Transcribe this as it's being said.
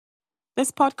This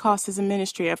podcast is a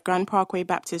ministry of Grand Parkway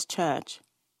Baptist Church,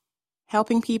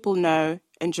 helping people know,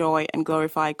 enjoy, and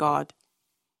glorify God.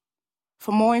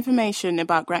 For more information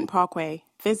about Grant Parkway,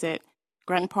 visit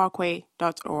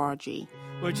grantparkway.org.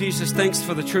 Lord Jesus, thanks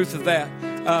for the truth of that.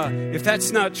 If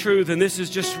that's not true, then this is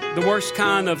just the worst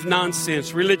kind of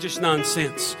nonsense, religious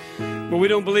nonsense. But we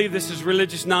don't believe this is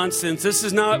religious nonsense. This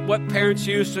is not what parents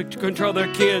use to control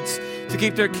their kids, to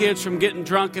keep their kids from getting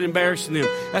drunk and embarrassing them.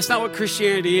 That's not what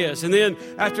Christianity is. And then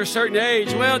after a certain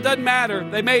age, well, it doesn't matter.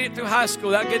 They made it through high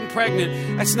school without getting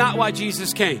pregnant. That's not why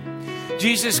Jesus came.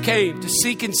 Jesus came to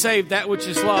seek and save that which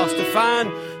is lost, to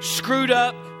find screwed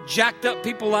up, jacked up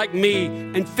people like me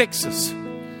and fix us.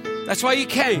 That's why He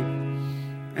came.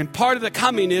 And part of the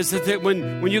coming is that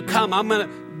when you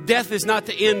come, death is not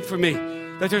the end for me.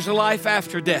 That there's a life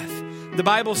after death. The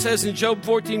Bible says in Job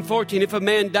 14:14, if a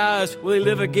man dies, will he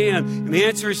live again? And the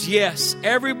answer is yes.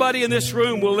 Everybody in this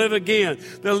room will live again.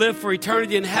 They'll live for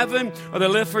eternity in heaven or they'll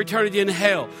live for eternity in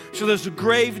hell. So there's a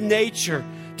grave nature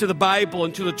to the Bible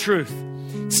and to the truth.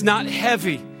 It's not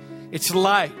heavy. It's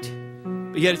light.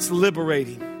 But yet it's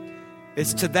liberating.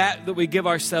 It's to that we give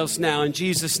ourselves now in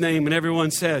Jesus' name. And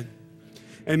everyone said,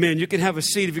 amen. You can have a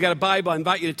seat. If you got a Bible, I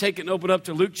invite you to take it and open up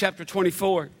to Luke chapter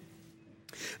 24.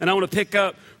 And I want to pick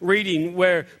up reading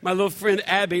where my little friend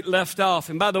Abby left off.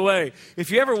 And by the way, if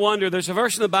you ever wonder, there's a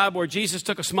verse in the Bible where Jesus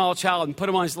took a small child and put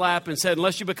him on his lap and said,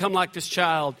 unless you become like this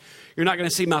child, you're not going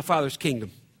to see my Father's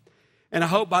kingdom. And I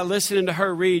hope by listening to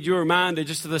her read, you're reminded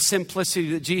just of the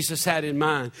simplicity that Jesus had in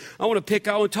mind. I want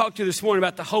to talk to you this morning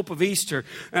about the hope of Easter.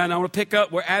 And I want to pick up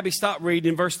where Abby stopped reading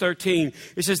in verse 13.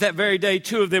 It says, that very day,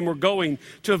 two of them were going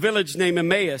to a village named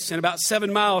Emmaus, and about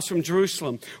 7 miles from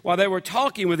Jerusalem. While they were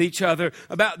talking with each other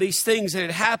about these things that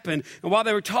had happened, and while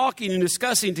they were talking and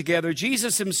discussing together,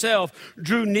 Jesus himself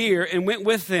drew near and went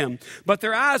with them. But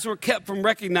their eyes were kept from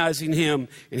recognizing him.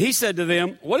 And he said to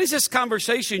them, what is this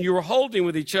conversation you are holding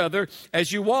with each other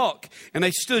as you walk? And they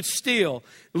stood still,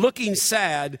 looking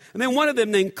sad. And then one of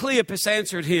them, named Cleopas,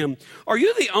 answered him, are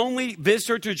you the only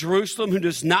visitor to Jerusalem who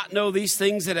does not know these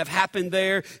things that have happened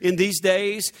there in these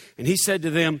days? And he said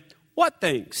to them, what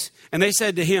things? And they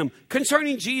said to him,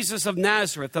 concerning Jesus of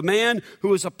Nazareth, a man who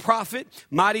was a prophet,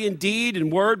 mighty in deed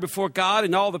and word before God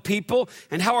and all the people,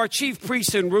 and how our chief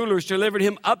priests and rulers delivered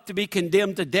him up to be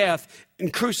condemned to death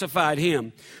and crucified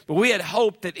him. But we had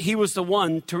hoped that he was the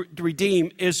one to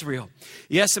redeem Israel.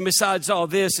 Yes, and besides all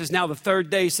this, is now the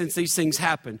third day since these things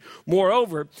happened.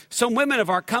 Moreover, some women of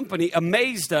our company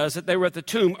amazed us that they were at the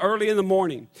tomb early in the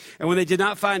morning. And when they did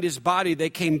not find his body,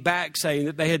 they came back saying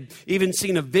that they had even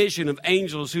seen a vision of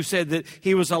angels who said that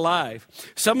he was alive.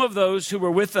 Some of those who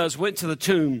were with us went to the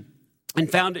tomb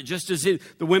and found it just as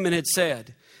the women had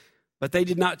said. But they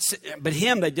did not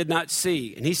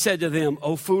see. And he said to them,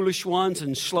 O foolish ones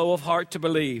and slow of heart to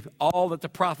believe all that the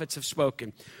prophets have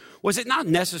spoken. Was it not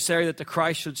necessary that the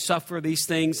Christ should suffer these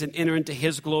things and enter into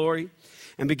his glory?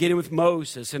 And beginning with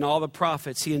Moses and all the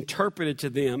prophets, he interpreted to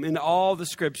them in all the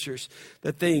scriptures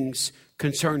the things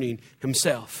concerning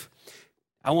himself.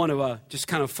 I want to just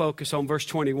kind of focus on verse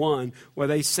 21, where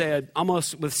they said,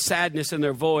 almost with sadness in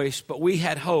their voice, but we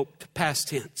had hoped, past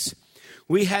tense.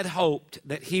 We had hoped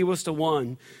that he was the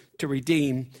one to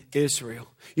redeem Israel.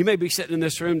 You may be sitting in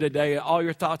this room today, all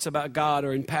your thoughts about God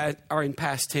are in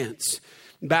past tense.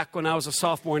 Back when I was a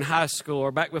sophomore in high school,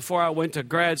 or back before I went to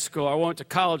grad school, or I went to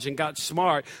college and got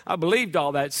smart, I believed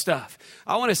all that stuff.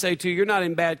 I want to say to you, you're not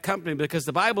in bad company, because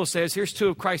the Bible says, here's two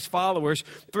of Christ's followers,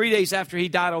 3 days after he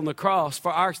died on the cross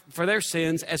for their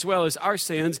sins as well as our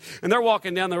sins, and they're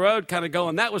walking down the road kind of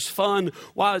going, that was fun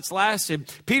while it's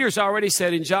lasted. Peter's already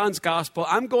said in John's gospel,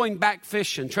 I'm going back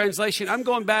fishing. Translation, I'm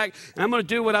going back and I'm going to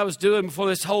do what I was doing before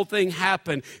this whole thing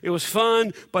happened. It was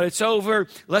fun, but it's over.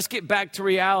 Let's get back to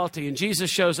reality. And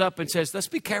Jesus shows up and says, let's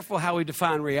be careful how we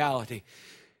define reality.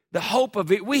 The hope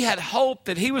of it, we had hope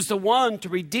that he was the one to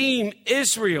redeem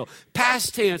Israel,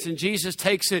 past tense, and Jesus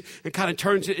takes it and kind of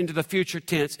turns it into the future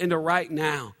tense, into right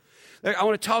now. I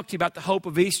want to talk to you about the hope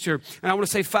of Easter, and I want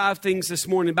to say 5 things this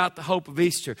morning about the hope of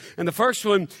Easter. And the first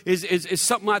one is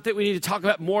something I think we need to talk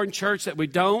about more in church that we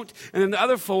don't. And then the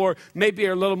other 4 maybe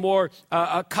are a little more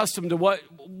accustomed to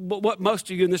what most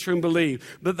of you in this room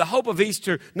believe. But the hope of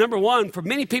Easter, number 1, for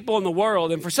many people in the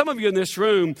world, and for some of you in this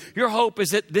room, your hope is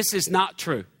that this is not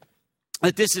true.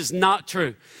 that this is not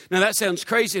true. Now, that sounds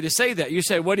crazy to say that. You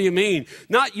say, what do you mean?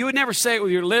 You would never say it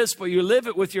with your lips, but you live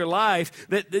it with your life,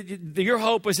 that your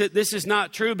hope is that this is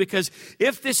not true. Because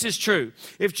if this is true,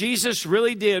 if Jesus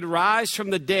really did rise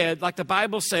from the dead, like the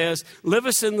Bible says, live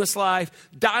a sinless life,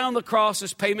 die on the cross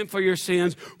as payment for your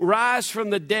sins, rise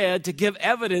from the dead to give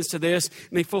evidence to this,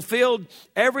 and he fulfilled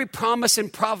every promise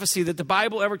and prophecy that the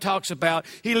Bible ever talks about,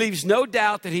 he leaves no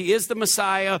doubt that he is the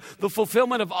Messiah, the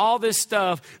fulfillment of all this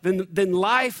stuff, then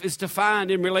life is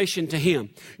defined in relation to him.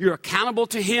 You're accountable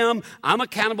to him. I'm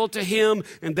accountable to him.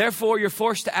 And therefore, you're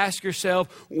forced to ask yourself,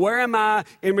 where am I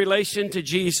in relation to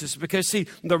Jesus? Because, see,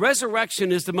 the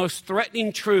resurrection is the most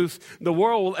threatening truth the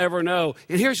world will ever know.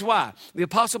 And here's why. The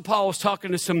Apostle Paul was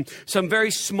talking to some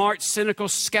very smart, cynical,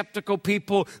 skeptical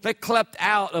people that clept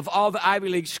out of all the Ivy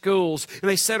League schools. And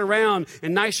they sat around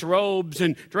in nice robes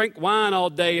and drank wine all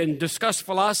day and discussed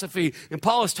philosophy. And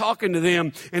Paul is talking to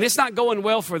them, and it's not going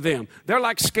well for them. They're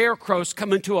like scarecrows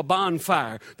coming to a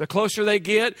bonfire. The closer they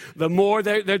get, the more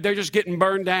they're just getting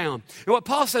burned down. And what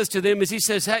Paul says to them is he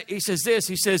says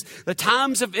the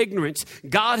times of ignorance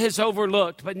God has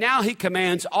overlooked, but now he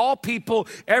commands all people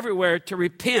everywhere to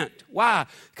repent. Why?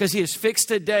 Because he has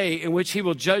fixed a day in which he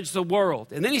will judge the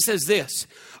world. And then he says this.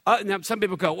 Now, some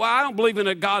people go, well, I don't believe in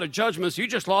a God of judgment, so you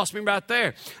just lost me right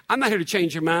there. I'm not here to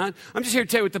change your mind. I'm just here to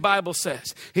tell you what the Bible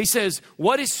says. He says,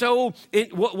 what is so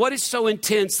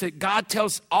intense that God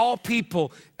tells all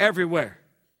people everywhere?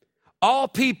 All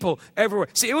people everywhere.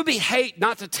 See, it would be hate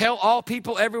not to tell all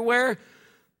people everywhere,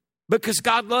 because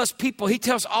God loves people. He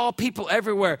tells all people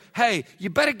everywhere, hey, you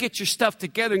better get your stuff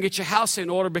together and get your house in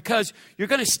order, because you're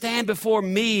going to stand before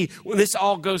me when this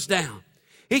all goes down.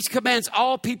 He commands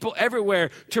all people everywhere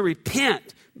to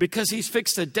repent, because he's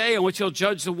fixed a day on which he'll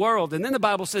judge the world. And then the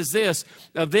Bible says this,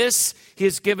 of this he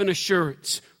has given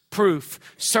assurance, proof,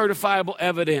 certifiable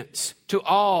evidence to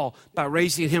all by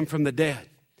raising him from the dead.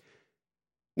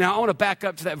 Now, I want to back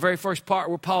up to that very first part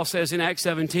where Paul says in Acts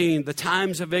 17, the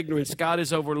times of ignorance God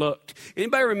has overlooked.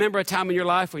 Anybody remember a time in your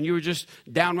life when you were just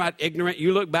downright ignorant?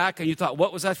 You look back and you thought,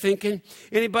 what was I thinking?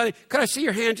 Anybody? Could I see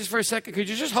your hand just for a second? Could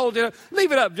you just hold it up?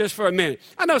 Leave it up just for a minute.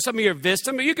 I know some of you are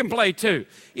Vista, but you can play too.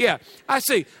 Yeah, I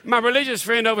see. My religious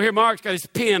friend over here, Mark's got his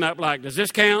pen up like, does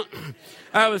this count?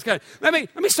 Let me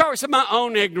start with some of my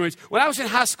own ignorance. When I was in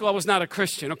high school, I was not a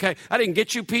Christian, okay? I didn't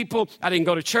get you people. I didn't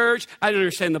go to church. I didn't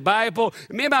understand the Bible.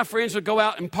 Me and my friends would go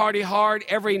out and party hard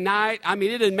every night. I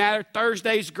mean, it didn't matter.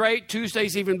 Thursday's great.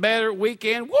 Tuesday's even better.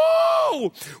 Weekend,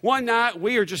 woo! One night,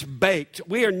 we are just baked.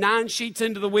 We are 9 sheets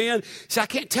into the wind. See, I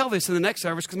can't tell this in the next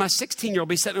service because my 16-year-old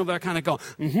will be sitting over there kind of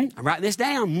going, I'm writing this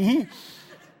down,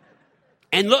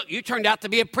 And look, you turned out to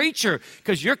be a preacher,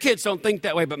 because your kids don't think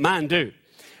that way, but mine do.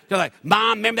 They're like,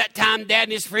 Mom, remember that time Dad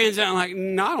and his friends? And I'm like,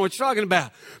 no, I don't know what you're talking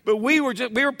about. But we were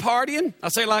partying. I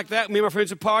say it like that. Me and my friends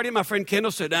were partying. My friend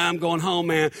Kendall said, I'm going home,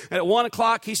 man. And at 1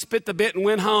 o'clock, he spit the bit and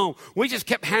went home. We just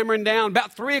kept hammering down.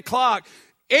 About 3 o'clock,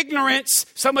 ignorance.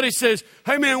 Somebody says,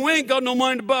 hey, man, we ain't got no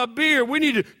money to buy beer. We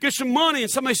need to get some money.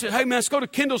 And somebody said, hey, man, let's go to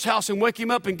Kendall's house and wake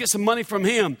him up and get some money from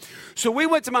him. So we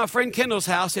went to my friend Kendall's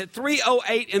house at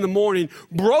 3:08 in the morning,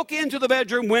 broke into the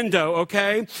bedroom window,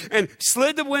 okay, and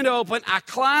slid the window open. I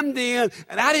climbed in,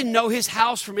 and I didn't know his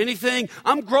house from anything.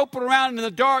 I'm groping around in the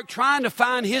dark trying to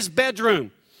find his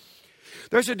bedroom.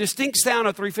 There's a distinct sound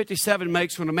a 357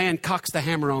 makes when a man cocks the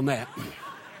hammer on that.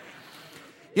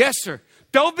 Yes, sir.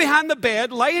 Dove behind the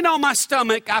bed, laying on my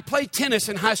stomach. I played tennis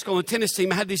in high school on the tennis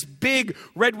team. I had these big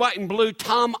red, white, and blue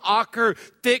Tom Ocker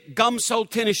thick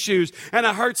gum-soled tennis shoes. And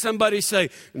I heard somebody say,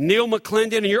 Neil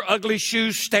McClendon and your ugly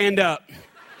shoes, stand up.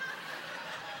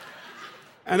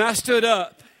 And I stood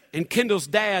up. And Kendall's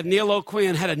dad, Neil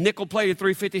O'Quinn, had a nickel-plated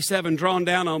 357 drawn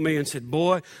down on me and said,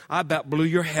 boy, I about blew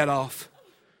your head off.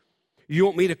 You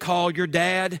want me to call your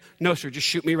dad? No, sir, just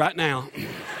shoot me right now.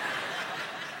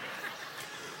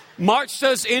 Marched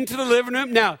us into the living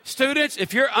room. Now, students,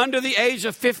 if you're under the age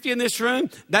of 50 in this room,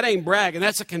 that ain't bragging.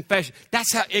 That's a confession.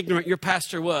 That's how ignorant your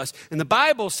pastor was. And the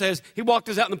Bible says he walked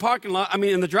us out in the parking lot,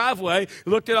 in the driveway,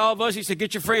 looked at all of us. He said,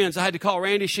 get your friends. I had to call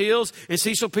Randy Shields and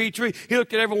Cecil Petrie. He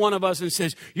looked at every one of us and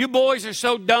says, you boys are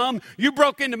so dumb. You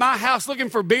broke into my house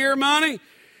looking for beer money?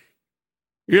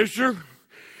 Yes, sir.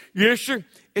 Yes, sir.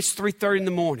 It's 3:30 in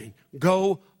the morning.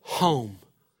 Go home.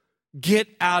 Get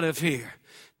out of here.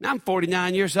 Now I'm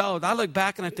 49 years old. I look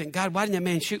back and I think, God, why didn't that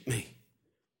man shoot me?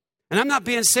 And I'm not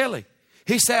being silly.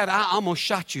 He said, I almost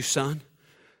shot you, son.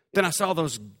 Then I saw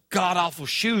those god-awful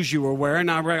shoes you were wearing.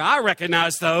 I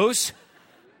recognize those.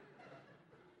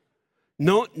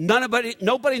 Nobody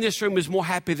in this room is more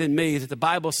happy than me that the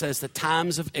Bible says the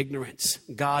times of ignorance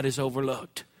God has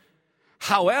overlooked.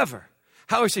 However,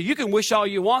 I always say, you can wish all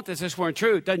you want that this weren't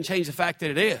true. It doesn't change the fact that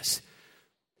it is.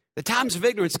 The times of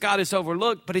ignorance God has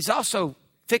overlooked, but he's also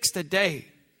fixed the day.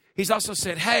 He's also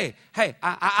said, hey,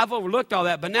 I've overlooked all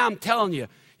that, but now I'm telling you,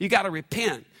 you got to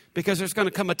repent because there's going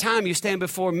to come a time you stand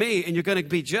before me and you're going to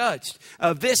be judged.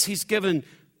 Of this, he's given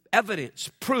evidence,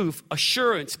 proof,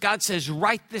 assurance. God says,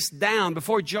 write this down.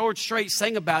 Before George Strait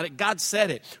sang about it, God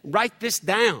said it. Write this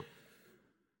down.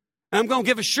 And I'm going to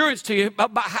give assurance to you.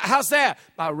 How's that?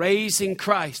 By raising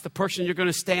Christ, the person you're going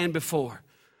to stand before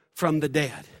from the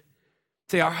dead.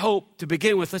 See, our hope to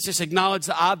begin with, let's just acknowledge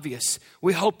the obvious.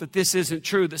 We hope that this isn't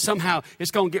true, that somehow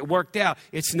it's going to get worked out.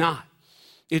 It's not.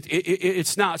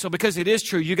 It's not. So because it is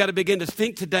true, you got to begin to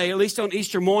think today, at least on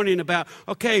Easter morning, about,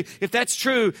 okay, if that's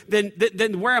true, then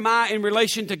where am I in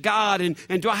relation to God?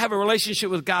 And do I have a relationship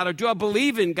with God? Or do I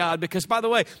believe in God? Because, by the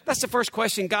way, that's the first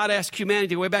question God asked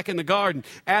humanity way back in the garden.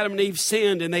 Adam and Eve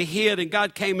sinned and they hid, and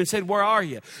God came and said, where are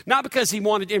you? Not because he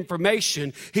wanted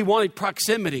information. He wanted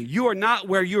proximity. You are not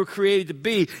where you were created to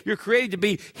be. You're created to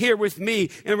be here with me,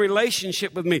 in a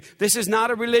relationship with me. This is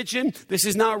not a religion. This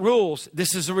is not rules.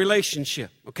 This is a relationship.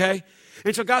 Okay?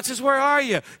 And so God says, where are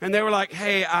you? And they were like,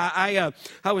 hey, I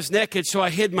was naked, so I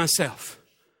hid myself.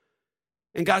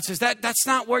 And God says, that's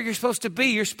not where you're supposed to be.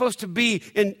 You're supposed to be,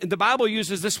 and the Bible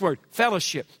uses this word,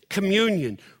 fellowship,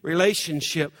 communion,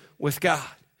 relationship with God.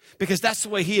 Because that's the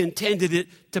way he intended it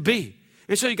to be.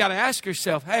 And so you got to ask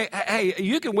yourself, hey,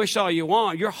 you can wish all you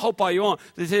want, your hope all you want.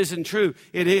 This isn't true.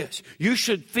 It is. You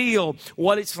should feel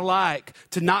what it's like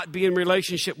to not be in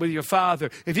relationship with your Father.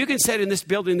 If you can sit in this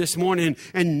building this morning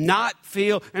and not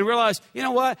feel and realize, you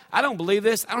know what? I don't believe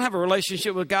this. I don't have a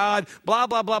relationship with God, blah,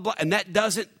 blah, blah, blah. And that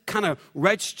doesn't kind of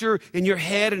register in your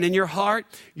head and in your heart.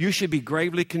 You should be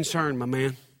gravely concerned, my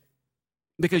man.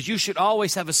 Because you should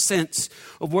always have a sense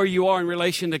of where you are in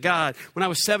relation to God. When I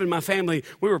was 7, my family,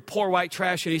 we were poor white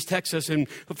trash in East Texas. And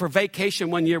for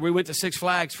vacation one year, we went to Six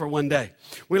Flags for one day.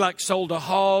 We sold a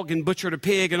hog and butchered a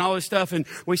pig and all this stuff. And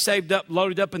we saved up,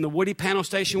 loaded up in the Woody panel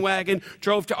station wagon,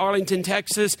 drove to Arlington,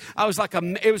 Texas.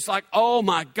 It was like, oh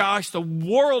my gosh, the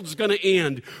world's going to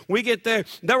end. We get there.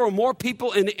 There were more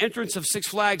people in the entrance of Six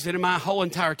Flags than in my whole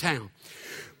entire town.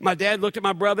 My dad looked at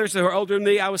my brothers. They were older than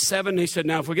me. I was 7. And he said,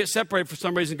 now, if we get separated for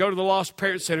some reason, go to the Lost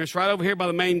Parent Center. It's right over here by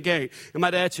the main gate. And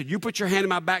my dad said, you put your hand in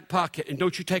my back pocket and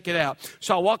don't you take it out.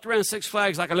 So I walked around Six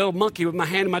Flags like a little monkey with my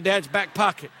hand in my dad's back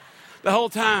pocket the whole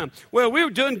time. Well, we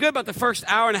were doing good about the first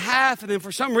hour and a half. And then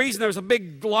for some reason, there was a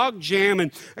big log jam.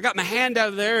 And I got my hand out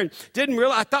of there and didn't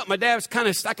realize. I thought my dad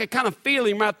was I could kind of feel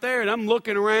him right there. And I'm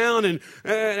looking around.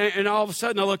 And all of a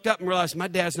sudden, I looked up and realized my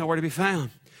dad's nowhere to be found.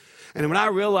 And when I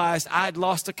realized I'd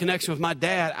lost the connection with my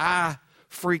dad, I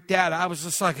freaked out. I was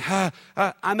just like,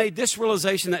 I made this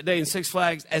realization that day in Six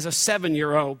Flags as a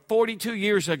 7-year-old, 42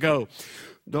 years ago.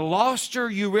 The loster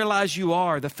you realize you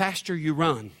are, the faster you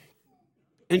run.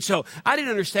 And so I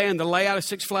didn't understand the layout of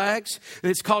Six Flags.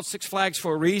 And it's called Six Flags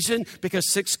for a reason,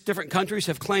 because 6 different countries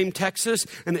have claimed Texas.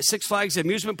 And that Six Flags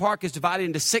amusement park is divided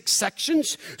into 6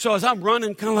 sections. So as I'm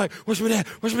running, kind of like, where's my dad?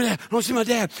 Where's my dad? I don't see my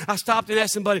dad. I stopped and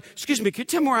asked somebody, excuse me, can you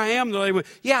tell me where I am? And the lady went,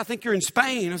 yeah, I think you're in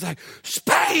Spain. I was like,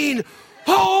 Spain?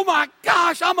 Oh my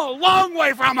gosh, I'm a long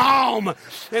way from home.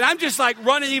 And I'm just like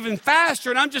running even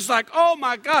faster. And I'm just like, oh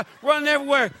my God, running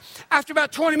everywhere. After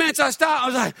about 20 minutes, I stopped. I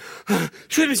was like,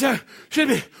 excuse me, sir. Excuse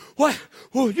me. What?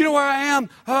 Well, you know where I am?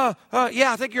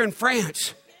 Yeah, I think you're in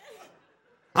France.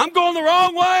 I'm going the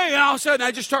wrong way. And all of a sudden, I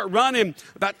just start running.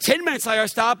 About 10 minutes later, I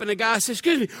stop. And the guy says,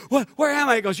 excuse me, where am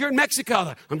I? He goes, you're in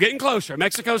Mexico. I'm getting closer.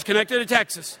 Mexico's connected to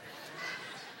Texas.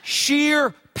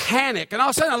 Sheer panic. And all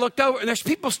of a sudden I looked over and there's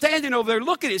people standing over there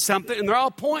looking at something and they're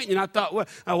all pointing. And I thought, well,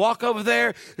 I walk over there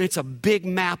and it's a big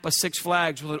map of Six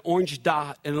Flags with an orange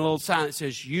dot and a little sign that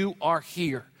says, you are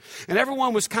here. And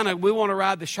everyone was we want to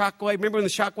ride the Shockwave. Remember when the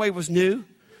Shockwave was new?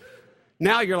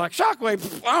 Now you're like,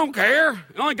 Shockwave, I don't care.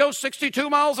 It only goes 62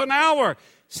 miles an hour.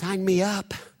 Sign me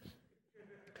up.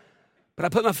 But I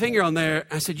put my finger on there.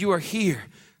 I said, you are here.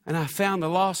 And I found the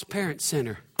Lost Parent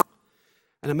Center.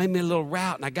 And I made me a little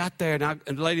route, and I got there, and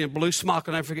the lady in a blue smock,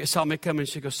 I'll never forget, saw me coming, and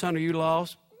she goes, son, are you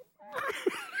lost?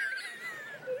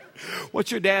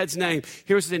 What's your dad's name?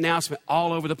 Here's the announcement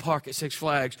all over the park at Six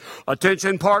Flags.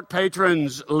 Attention park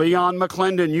patrons, Leon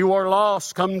McClendon, you are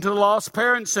lost. Come to the Lost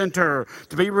Parent Center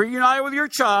to be reunited with your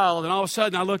child. And all of a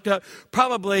sudden, I looked up,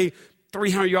 probably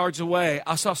 300 yards away.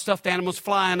 I saw stuffed animals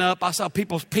flying up. I saw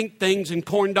people's pink things and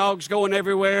corn dogs going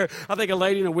everywhere. I think a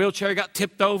lady in a wheelchair got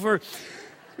tipped over.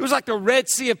 It was like the Red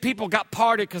Sea of people got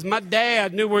parted because my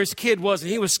dad knew where his kid was and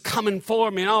he was coming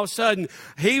for me. And all of a sudden,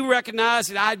 he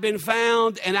recognized that I'd been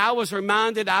found and I was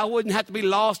reminded I wouldn't have to be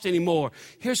lost anymore.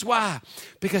 Here's why.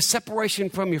 Because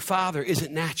separation from your father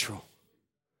isn't natural.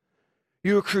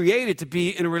 You were created to be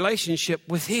in a relationship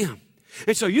with him.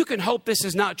 And so you can hope this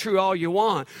is not true all you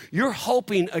want. You're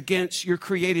hoping against your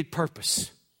created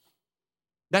purpose.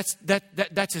 That's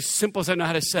as simple as I know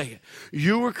how to say it.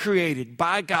 You were created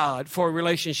by God for a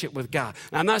relationship with God.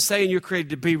 Now, I'm not saying you're created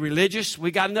to be religious.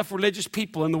 We got enough religious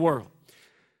people in the world.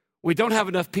 We don't have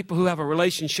enough people who have a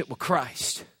relationship with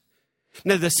Christ.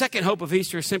 Now, the second hope of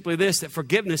Easter is simply this, that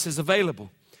forgiveness is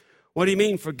available. What do you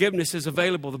mean forgiveness is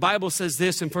available? The Bible says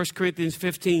this in 1 Corinthians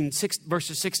 15,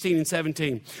 verses 16 and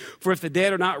 17. For if the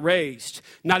dead are not raised,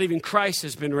 not even Christ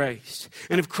has been raised.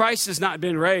 And if Christ has not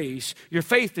been raised, your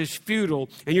faith is futile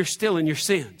and you're still in your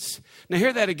sins. Now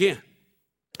hear that again.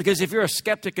 Because if you're a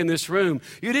skeptic in this room,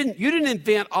 you didn't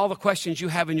invent all the questions you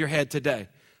have in your head today.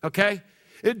 Okay?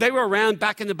 They were around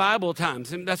back in the Bible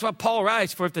times. And that's what Paul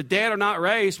writes, for if the dead are not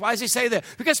raised. Why does he say that?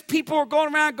 Because people are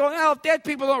going around going, oh, dead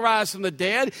people don't rise from the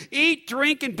dead. Eat,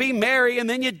 drink, and be merry, and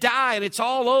then you die, and it's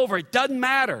all over. It doesn't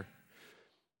matter.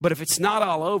 But if it's not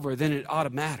all over, then it ought to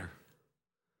matter.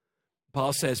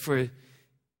 Paul says, for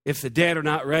if the dead are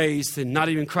not raised, then not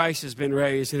even Christ has been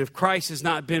raised. And if Christ has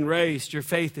not been raised, your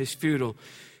faith is futile.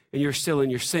 And you're still in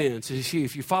your sins. So you see,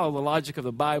 if you follow the logic of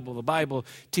the Bible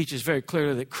teaches very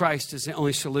clearly that Christ is the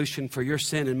only solution for your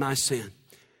sin and my sin.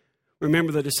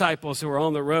 Remember the disciples who were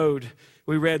on the road.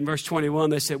 We read in verse 21,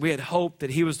 they said, we had hoped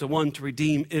that he was the one to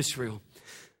redeem Israel.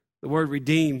 The word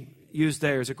redeem used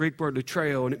there is a Greek word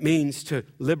lutreo, and it means to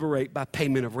liberate by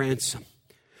payment of ransom.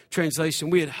 Translation,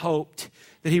 we had hoped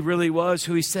that he really was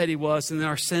who he said he was and that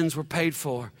our sins were paid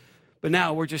for. But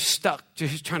now we're just stuck,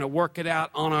 just trying to work it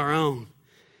out on our own.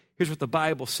 Here's what the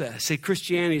Bible says. See,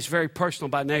 Christianity is very personal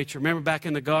by nature. Remember back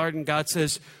in the garden, God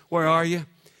says, where are you?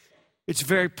 It's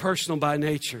very personal by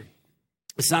nature.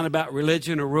 It's not about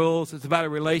religion or rules. It's about a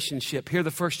relationship. Here are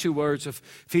the first two words of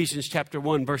Ephesians chapter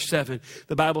 1, verse 7.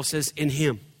 The Bible says, in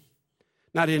him.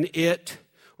 Not in it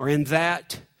or in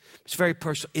that. It's very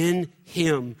personal. In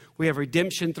him, we have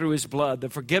redemption through his blood, the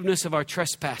forgiveness of our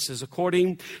trespasses,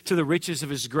 according to the riches of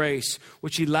his grace,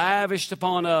 which he lavished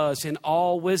upon us in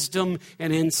all wisdom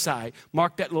and insight.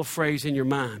 Mark that little phrase in your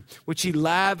mind. Which he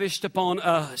lavished upon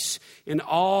us in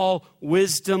all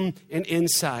wisdom and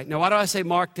insight. Now, why do I say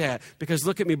mark that? Because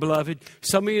look at me, beloved.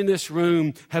 Some of you in this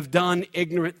room have done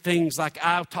ignorant things like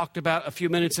I talked about a few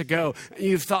minutes ago. And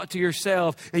you've thought to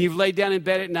yourself, and you've laid down in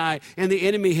bed at night, and the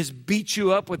enemy has beat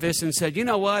you up with this and said, you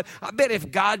know what? I bet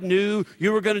if God knew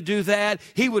you were going to do that,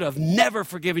 he would have never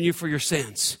forgiven you for your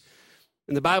sins.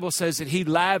 And the Bible says that he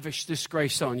lavished this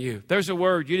grace on you. There's a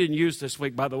word you didn't use this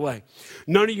week, by the way.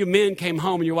 None of you men came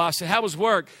home and your wife said, how was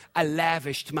work? I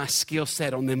lavished my skill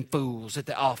set on them fools at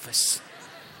the office.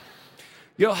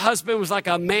 Your husband was like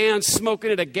a man smoking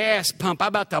at a gas pump. I'm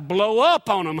about to blow up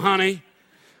on him, honey.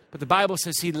 But the Bible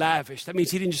says he lavished. That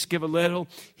means he didn't just give a little.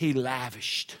 He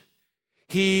lavished.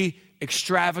 He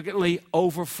extravagantly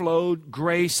overflowed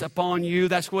grace upon you.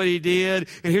 That's what he did.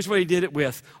 And here's what he did it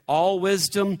with. All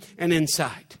wisdom and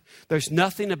insight. There's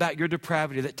nothing about your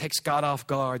depravity that takes God off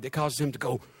guard, that causes him to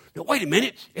go, no, wait a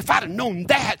minute. If I'd have known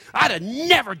that, I'd have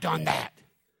never done that.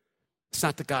 It's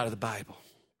not the God of the Bible.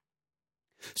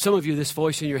 Some of you, this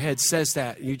voice in your head says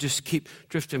that, and you just keep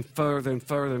drifting further and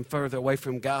further and further away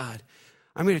from God.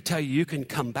 I'm going to tell you, you can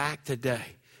come back today.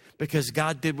 Because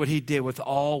God did what he did with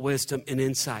all wisdom and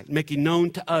insight, making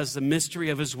known to us the mystery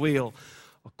of his will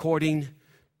according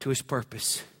to his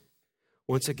purpose.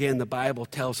 Once again, the Bible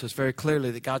tells us very clearly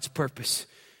that God's purpose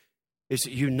is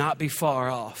that you not be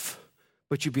far off,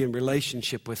 but you be in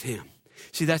relationship with him.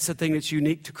 See, that's the thing that's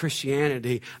unique to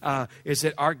Christianity, is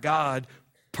that our God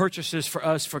purchases for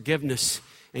us forgiveness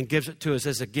and gives it to us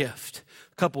as a gift.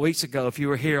 A couple weeks ago, if you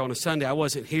were here on a Sunday, I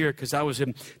wasn't here because I was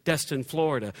in Destin,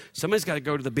 Florida. Somebody's got to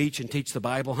go to the beach and teach the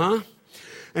Bible, huh?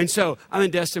 And so I'm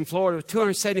in Destin, Florida with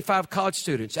 275 college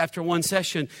students. After one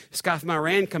session, this guy from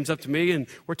Iran comes up to me and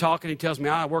we're talking. He tells me,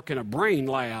 I work in a brain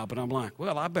lab. And I'm like,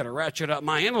 well, I better ratchet up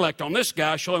my intellect on this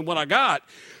guy, show him what I got.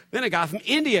 Then a guy from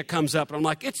India comes up and I'm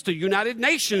like, it's the United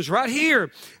Nations right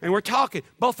here. And we're talking.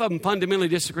 Both of them fundamentally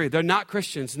disagree. They're not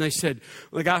Christians. And they said,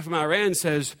 well, the guy from Iran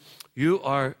says, you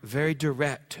are very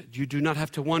direct. You do not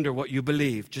have to wonder what you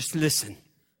believe. Just listen.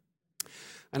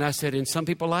 And I said, and some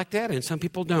people like that and some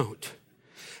people don't.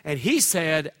 And he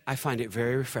said, I find it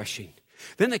very refreshing.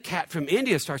 Then the cat from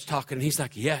India starts talking, and he's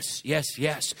like, yes, yes,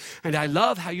 yes. And I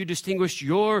love how you distinguish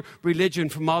your religion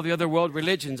from all the other world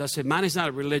religions. I said, mine is not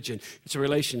a religion. It's a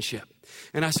relationship.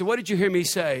 And I said, what did you hear me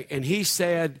say? And he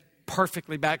said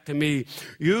perfectly back to me,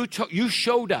 you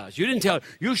showed us. You didn't tell.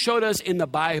 You showed us in the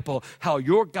Bible how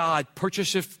your God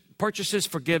purchases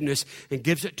forgiveness and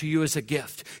gives it to you as a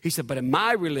gift. He said, but in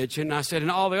my religion, I said,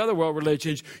 in all the other world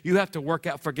religions, you have to work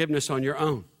out forgiveness on your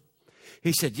own.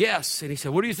 He said, yes. And he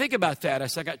said, what do you think about that? I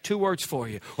said, I got 2 words for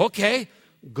you. Okay,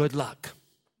 good luck.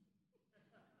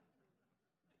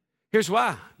 Here's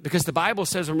why. Because the Bible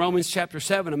says in Romans chapter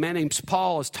 7, a man named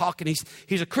Paul is talking.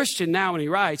 He's a Christian now when he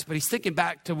writes, but he's thinking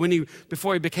back to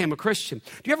before he became a Christian.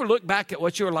 Do you ever look back at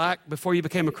what you were like before you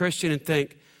became a Christian and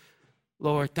think,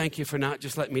 Lord, thank you for not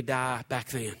just letting me die back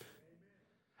then?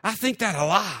 I think that a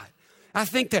lot. I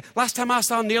think that last time I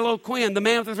saw Neil O'Quinn, the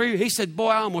man with the 3, he said, boy,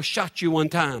 I almost shot you one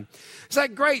time. It's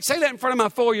like, great. Say that in front of my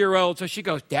 4-year-old. So she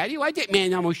goes, Daddy, why did that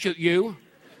man almost shoot you?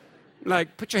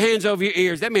 Like, put your hands over your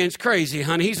ears. That man's crazy,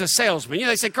 honey. He's a salesman.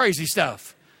 They say crazy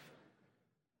stuff.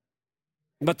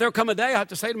 But there'll come a day I have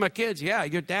to say to my kids, yeah,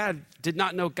 your dad did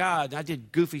not know God. I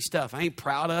did goofy stuff. I ain't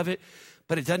proud of it,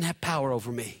 but it doesn't have power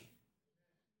over me.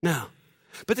 No.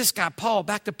 But this guy, Paul,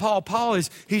 back to Paul. Paul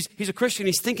he's a Christian.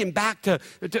 He's thinking back to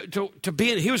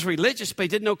being, he was religious, but he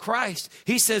didn't know Christ.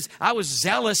 He says, I was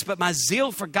zealous, but my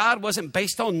zeal for God wasn't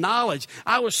based on knowledge.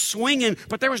 I was swinging,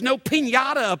 but there was no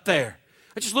piñata up there.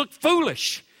 I just looked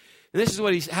foolish. And this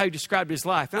is how he described his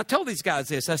life. And I told these guys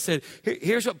this. I said,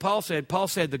 here's what Paul said. Paul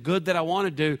said, the good that I want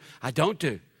to do, I don't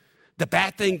do. The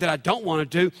bad thing that I don't want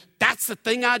to do, that's the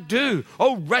thing I do.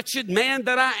 Oh, wretched man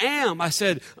that I am. I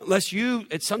said, unless you,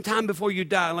 at some time before you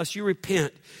die, unless you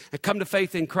repent and come to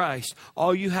faith in Christ,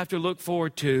 all you have to look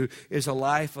forward to is a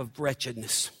life of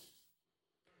wretchedness.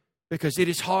 Because it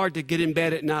is hard to get in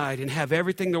bed at night and have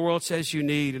everything the world says you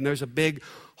need, and there's a big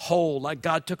hole, like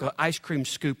God took an ice cream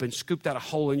scoop and scooped out a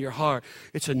hole in your heart.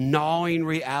 It's a gnawing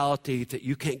reality that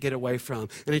you can't get away from.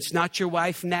 And it's not your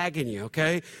wife nagging you,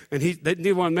 okay? And they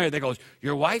didn't want to marry. They go,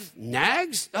 your wife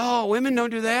nags? Oh, women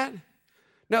don't do that.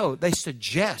 No, they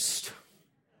suggest.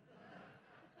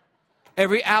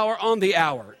 Every hour on the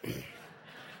hour.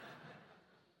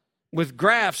 With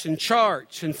graphs and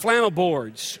charts and flannel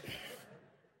boards.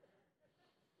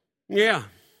 Yeah.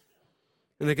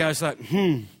 And the guy's like,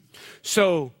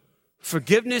 So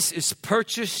forgiveness is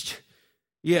purchased.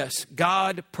 Yes,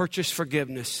 God purchased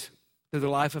forgiveness through the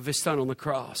life of his son on the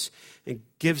cross and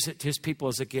gives it to his people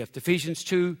as a gift. Ephesians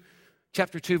 2,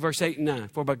 chapter 2, verse 8 and 9.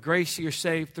 For by grace you're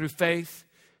saved through faith,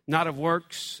 not of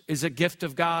works, is a gift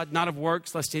of God, not of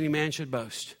works, lest any man should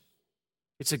boast.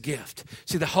 It's a gift.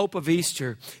 See, the hope of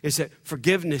Easter is that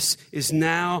forgiveness is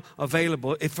now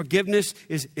available. If forgiveness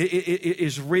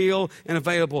is real and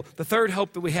available. The third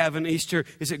hope that we have in Easter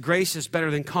is that grace is better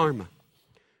than karma.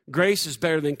 Grace is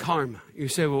better than karma. You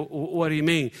say, well, what do you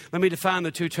mean? Let me define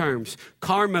the 2 terms.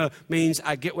 Karma means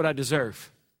I get what I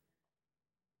deserve.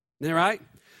 Isn't that right?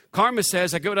 Karma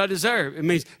says I get what I deserve. It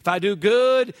means if I do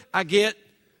good, I get.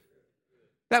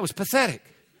 That was pathetic.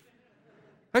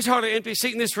 There's hardly an empty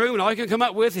seat in this room, and all you can come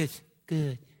up with is,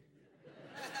 good.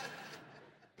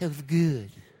 That was good.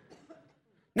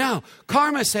 No,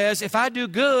 karma says if I do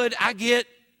good, I get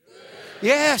good.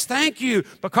 Yes, thank you.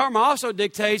 But karma also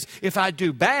dictates if I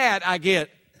do bad, I get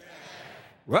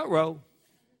ruh-roh.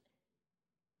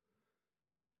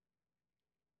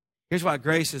 Here's why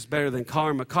grace is better than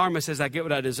karma. Karma says I get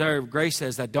what I deserve. Grace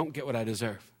says I don't get what I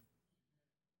deserve.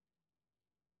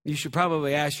 You should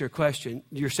probably ask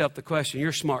yourself the question.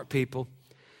 You're smart people.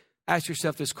 Ask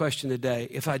yourself this question today.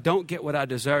 If I don't get what I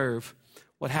deserve,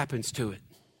 what happens to it?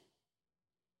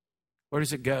 Where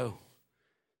does it go?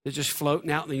 Is it just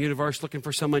floating out in the universe looking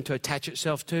for someone to attach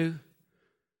itself to?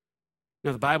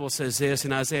 Now, the Bible says this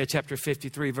in Isaiah chapter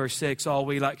 53, verse 6, all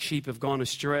we like sheep have gone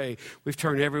astray. We've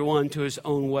turned everyone to his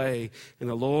own way, and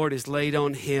the Lord has laid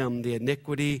on him the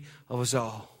iniquity of us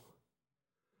all.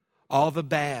 All the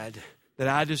bad that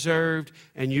I deserved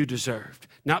and you deserved.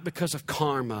 Not because of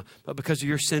karma, but because of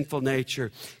your sinful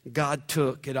nature. God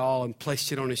took it all and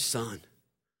placed it on his son.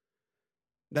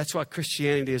 That's why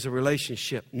Christianity is a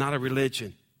relationship, not a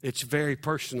religion. It's very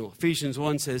personal. Ephesians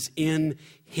 1 says, in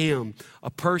him, a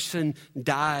person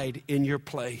died in your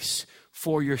place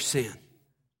for your sin.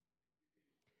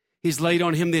 He's laid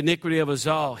on him the iniquity of us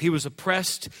all. He was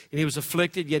oppressed and he was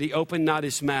afflicted, yet he opened not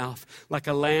his mouth. Like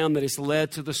a lamb that is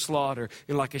led to the slaughter,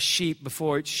 and like a sheep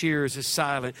before its shearers is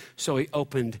silent, so he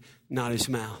opened not his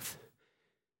mouth.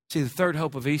 See, the third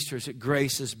hope of Easter is that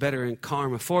grace is better than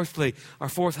karma. Fourthly, our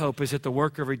fourth hope is that the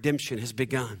work of redemption has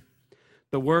begun.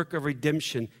 The work of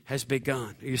redemption has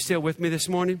begun. Are you still with me this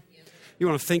morning? You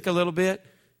want to think a little bit?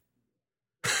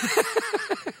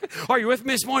 Are you with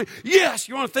me this morning? Yes.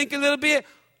 You want to think a little bit?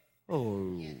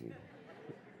 Oh,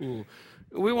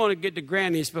 we want to get to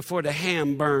Granny's before the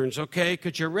ham burns, okay?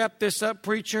 Could you wrap this up,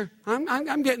 preacher?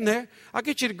 I'm getting there. I'll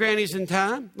get you to Granny's in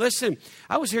time. Listen,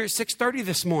 I was here at 6:30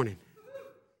 this morning.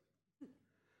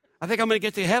 I think I'm going to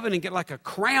get to heaven and get like a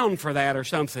crown for that or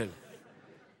something.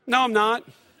 No, I'm not.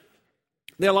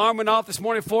 The alarm went off this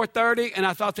morning at 4:30, and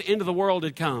I thought the end of the world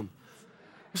had come.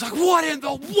 It's like, what in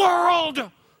the world?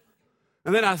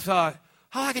 And then I thought,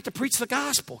 oh, I get to preach the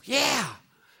gospel. Yeah.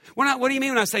 What do you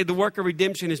mean when I say the work of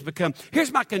redemption has become?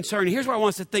 Here's my concern. Here's what I want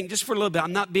us to think just for a little bit.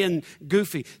 I'm not being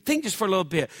goofy. Think just for a little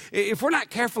bit. If we're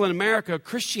not careful in America,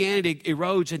 Christianity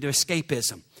erodes into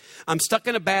escapism. I'm stuck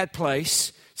in a bad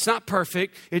place. It's not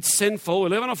perfect. It's sinful. We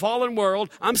live in a fallen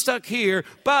world. I'm stuck here,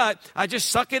 but I just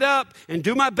suck it up and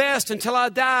do my best until I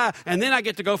die. And then I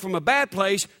get to go from a bad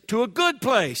place to a good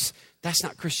place. That's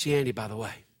not Christianity, by the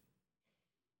way.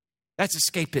 That's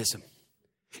escapism.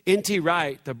 N.T.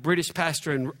 Wright, the British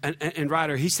pastor and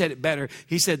writer, he said it better.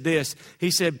 He said this.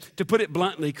 He said, to put it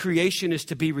bluntly, creation is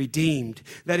to be redeemed.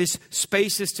 That is,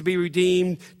 space is to be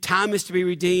redeemed, time is to be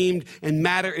redeemed, and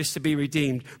matter is to be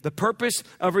redeemed. The purpose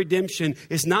of redemption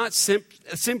is not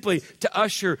simply to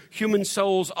usher human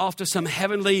souls off to some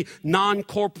heavenly,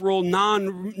 non-corporal,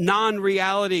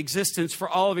 non-reality existence for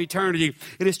all of eternity.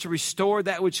 It is to restore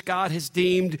that which God has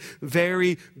deemed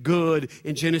very good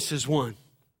in Genesis 1.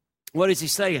 What is he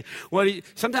saying?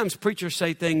 Sometimes preachers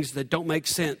say things that don't make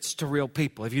sense to real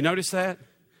people. Have you noticed that?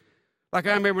 Like I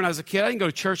remember when I was a kid, I didn't go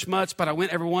to church much, but I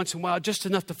went every once in a while, just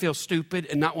enough to feel stupid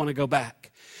and not want to go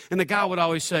back. And the guy would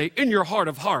always say, in your heart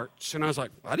of hearts. And I was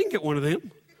like, I didn't get one of them.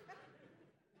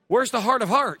 Where's the heart of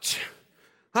hearts?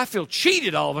 I feel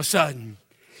cheated all of a sudden.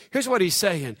 Here's what he's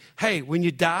saying. Hey, when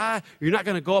you die, you're not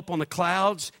going to go up on the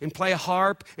clouds and play a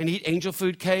harp and eat angel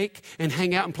food cake and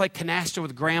hang out and play canasta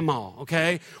with grandma,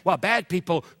 okay? While bad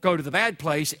people go to the bad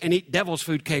place and eat devil's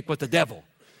food cake with the devil.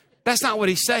 That's not what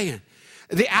he's saying.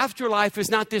 The afterlife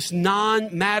is not this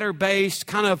non-matter-based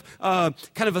kind of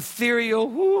ethereal.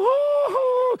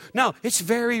 No, it's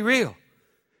very real.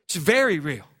 It's very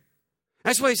real.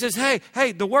 That's why he says,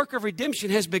 hey, the work of redemption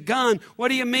has begun. What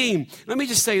do you mean? Let me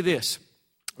just say this.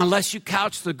 Unless you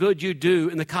couch the good you do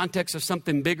in the context of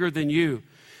something bigger than you,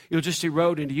 you'll just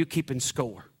erode into you keeping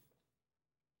score.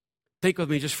 Think with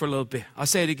me just for a little bit. I'll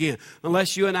say it again.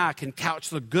 Unless you and I can couch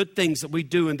the good things that we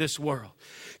do in this world.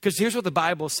 Because here's what the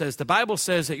Bible says. The Bible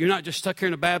says that you're not just stuck here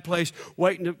in a bad place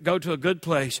waiting to go to a good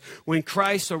place. When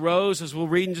Christ arose, as we'll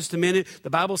read in just a minute, the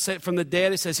Bible said from the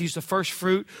dead, it says he's the first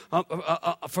fruit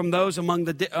from those among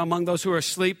those who are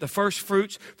asleep, the first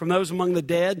fruits from those among the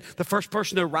dead, the first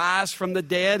person to rise from the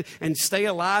dead and stay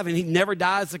alive, and he never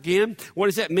dies again. What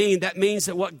does that mean? That means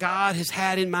that what God has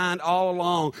had in mind all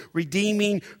along,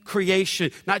 redeeming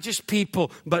creation, not just people,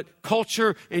 but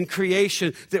culture and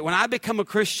creation, that when I become a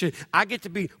Christian, I get to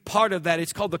be part of that.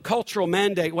 It's called the cultural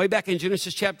mandate. Way back in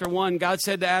Genesis chapter 1, God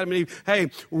said to Adam and Eve,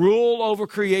 hey, rule over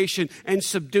creation and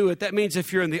subdue it. That means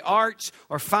if you're in the arts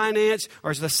or finance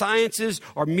or the sciences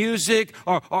or music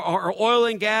or oil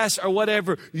and gas or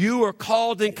whatever, you are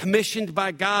called and commissioned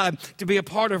by God to be a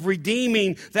part of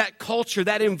redeeming that culture,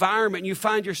 that environment you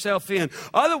find yourself in.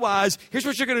 Otherwise, here's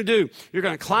what you're going to do. You're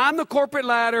going to climb the corporate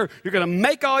ladder. You're going to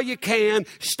make all you can,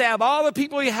 stab all the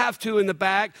people you have to in the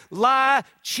back, lie,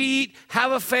 cheat,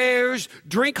 have affairs,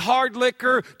 drink hard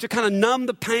liquor to kind of numb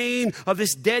the pain of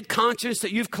this dead conscience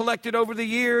that you've collected over the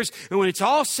years. And when it's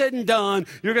all said and done,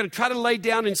 you're going to try to lay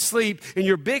down and sleep in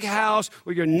your big house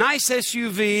with your nice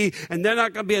SUV, and there are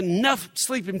not going to be enough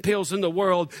sleeping pills in the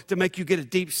world to make you get a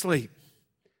deep sleep.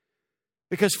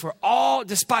 Because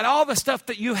despite all the stuff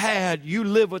that you had, you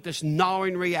live with this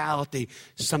gnawing reality.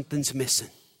 Something's missing.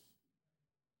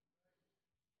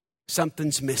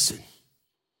 Something's missing.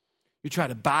 You try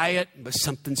to buy it, but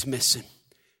something's missing.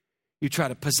 You try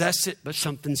to possess it, but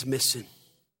something's missing.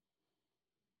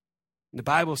 And the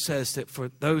Bible says that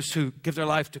for those who give their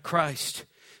life to Christ,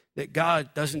 that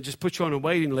God doesn't just put you on a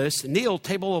waiting list. Neil,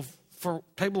 table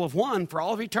of one for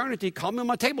all of eternity. Call me when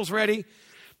my table's ready.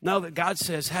 No, that God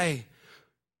says, hey,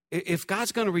 if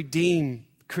God's going to redeem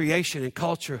creation and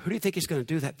culture, who do you think he's going to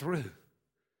do that through?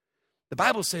 The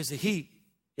Bible says that he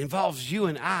involves you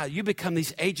and I. You become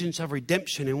these agents of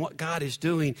redemption in what God is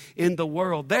doing in the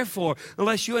world. Therefore,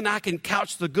 unless you and I can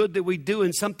couch the good that we do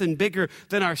in something bigger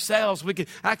than ourselves, we can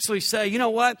actually say, you know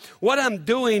what? What I'm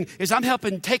doing is I'm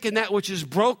helping taking that which is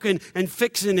broken and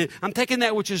fixing it. I'm taking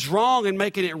that which is wrong and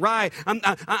making it right.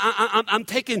 I'm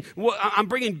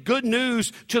bringing good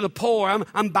news to the poor.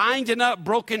 I'm binding up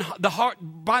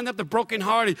the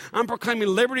brokenhearted. I'm proclaiming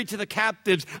liberty to the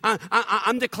captives.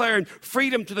 I'm declaring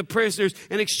freedom to the prisoners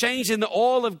and exchanging the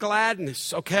oil of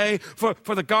gladness, okay,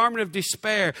 for the garment of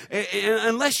despair. And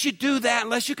unless you do that,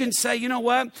 unless you can say, you know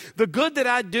what, the good that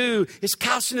I do is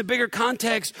couched in the bigger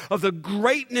context of the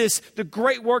greatness, the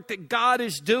great work that God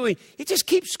is doing, it just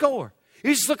keeps score.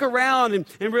 You just look around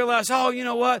and realize, oh, you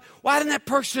know what? Why didn't that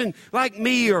person like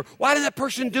me? Or why didn't that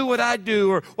person do what I do?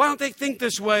 Or why don't they think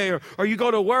this way? Or you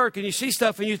go to work and you see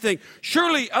stuff and you think,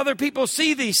 surely other people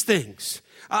see these things.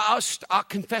 I'll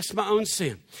confess my own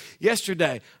sin.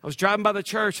 Yesterday, I was driving by the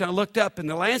church and I looked up and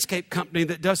the landscape company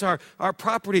that does our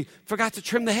property forgot to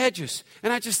trim the hedges.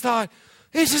 And I just thought,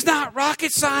 this is not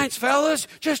rocket science, fellas.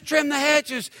 Just trim the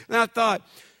hedges. And I thought,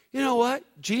 you know what?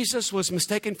 Jesus was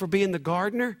mistaken for being the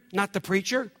gardener, not the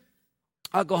preacher.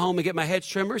 I'll go home and get my hedge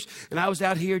trimmers. And I was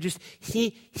out here just,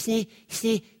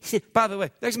 By the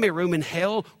way, there's going to be a room in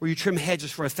hell where you trim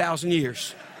hedges for 1,000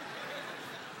 years.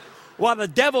 While the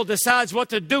devil decides what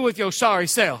to do with your sorry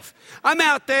self. I'm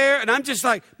out there and I'm just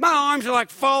like, my arms are like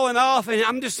falling off. And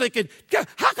I'm just thinking,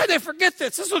 how could they forget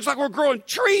this? This looks like we're growing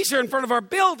trees here in front of our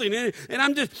building.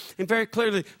 And very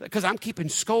clearly, because I'm keeping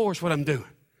score is what I'm doing.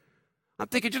 I'm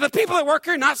thinking, do the people that work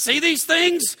here not see these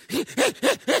things?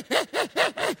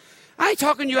 I ain't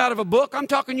talking you out of a book. I'm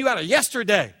talking you out of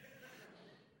yesterday.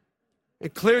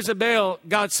 And clear as a bell,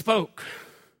 God spoke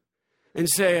and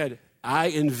said, I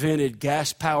invented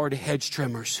gas-powered hedge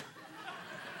trimmers.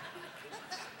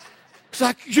 It's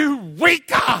like,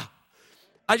 eureka!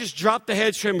 I just dropped the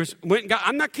hedge trimmers.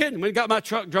 I'm not kidding. Went and got my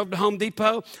truck, drove to Home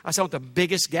Depot. I said, I want the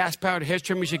biggest gas-powered hedge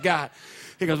trimmers you got.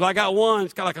 He goes, well, I got one.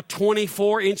 It's got like a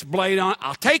 24-inch blade on it.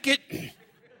 I'll take it.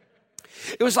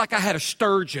 It was like I had a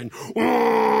sturgeon.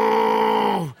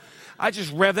 I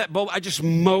just revved that boat. I just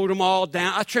mowed them all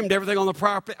down. I trimmed everything on the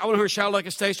property. I went over to Charlotte Lake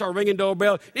Estate, started ringing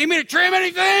doorbell. Need me to trim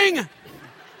anything?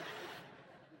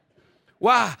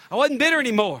 Why? I wasn't bitter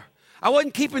anymore. I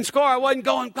wasn't keeping score. I wasn't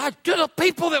going, God, do the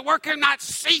people that work here not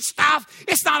see stuff?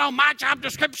 It's not on my job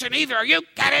description either. Are you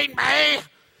kidding me?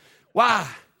 Why?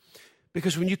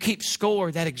 Because when you keep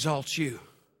score, that exalts you.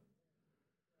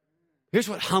 Here's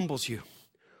what humbles you.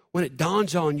 When it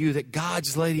dawns on you that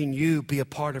God's letting you be a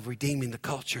part of redeeming the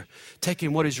culture,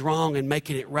 taking what is wrong and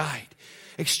making it right,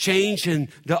 exchanging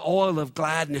the oil of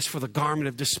gladness for the garment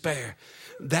of despair,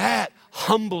 that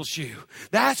humbles you.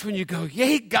 That's when you go,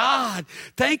 yay, God,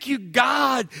 thank you,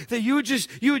 God, that you would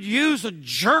use a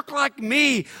jerk like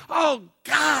me. Oh,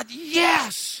 God,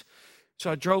 yes.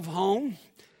 So I drove home.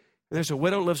 There's a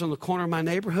widow that lives on the corner of my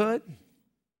neighborhood,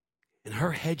 and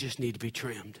her hedges need to be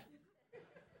trimmed.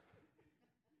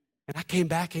 And I came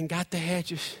back and got the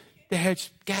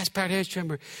gas-powered hedge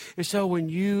trimmer. And so when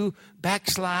you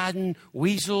backsliding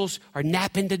weasels are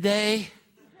napping today,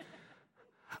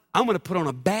 I'm going to put on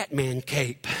a Batman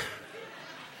cape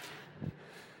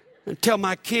and tell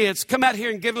my kids, come out here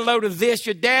and get a load of this.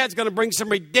 Your dad's going to bring some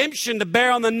redemption to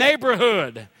bear on the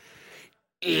neighborhood.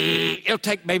 It'll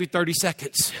take maybe 30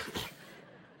 seconds.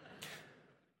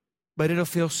 But it'll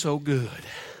feel so good.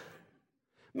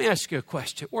 Let me ask you a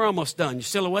question. We're almost done. You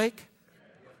still awake?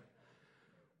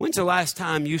 When's the last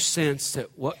time you sensed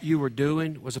that what you were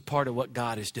doing was a part of what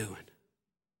God is doing?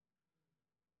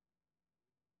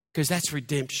 Because that's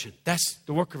redemption. That's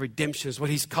the work of redemption is what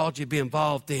he's called you to be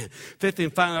involved in. Fifthly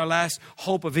and finally, our last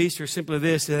hope of Easter is simply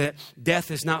this, that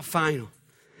death is not final.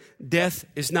 Death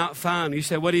is not final. You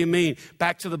say, what do you mean?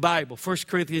 Back to the Bible. 1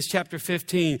 Corinthians chapter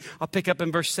 15. I'll pick up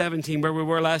in verse 17 where we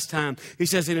were last time. He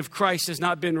says, and if Christ has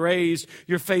not been raised,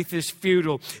 your faith is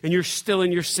futile and you're still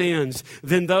in your sins.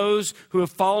 Then those who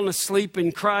have fallen asleep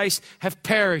in Christ have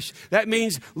perished. That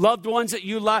means loved ones that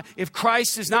you love. If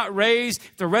Christ is not raised,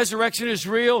 if the resurrection is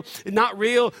real, not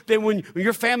real, then when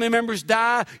your family members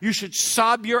die, you should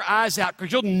sob your eyes out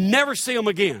because you'll never see them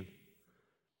again.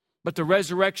 But the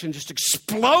resurrection just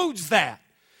explodes that.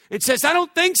 It says, I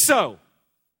don't think so.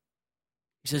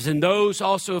 He says, and those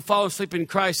also who fall asleep in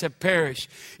Christ have perished.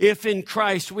 If in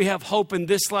Christ we have hope in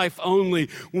this life only,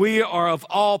 we are of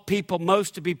all people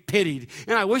most to be pitied.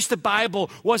 And I wish the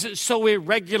Bible wasn't so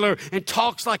irregular and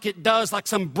talks like it does, like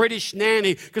some British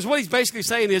nanny. Because what he's basically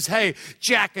saying is, hey,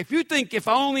 Jack, if you think if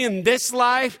only in this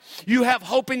life you have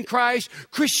hope in Christ,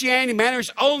 Christianity matters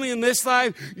only in this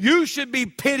life, you should be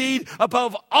pitied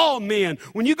above all men.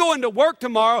 When you go into work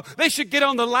tomorrow, they should get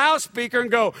on the loudspeaker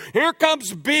and go, here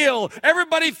comes Bill.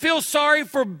 Everybody feels sorry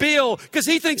for Bill because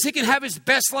he thinks he can have his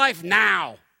best life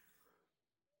now.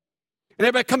 And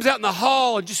everybody comes out in the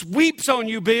hall and just weeps on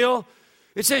you, Bill.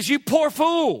 It says, you poor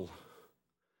fool.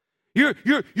 Your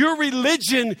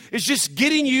religion is just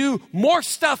getting you more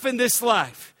stuff in this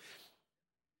life.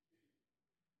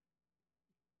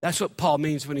 That's what Paul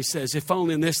means when he says, if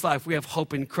only in this life we have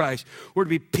hope in Christ, we're to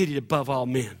be pitied above all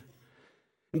men.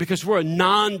 And because we're a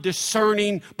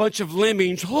non-discerning bunch of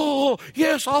lemmings, oh,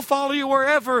 yes, I'll follow you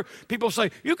wherever. People say,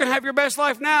 you can have your best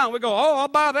life now. We go, oh, I'll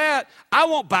buy that. I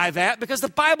won't buy that because the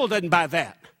Bible doesn't buy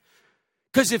that.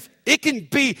 Because if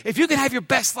you can have your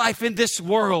best life in this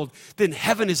world, then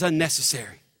heaven is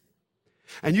unnecessary.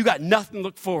 And you got nothing to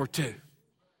look forward to.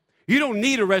 You don't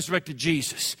need a resurrected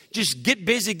Jesus. Just get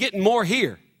busy getting more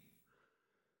here.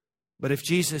 But if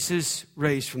Jesus is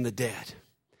raised from the dead,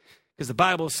 because the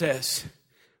Bible says,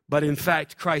 but in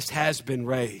fact, Christ has been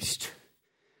raised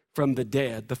from the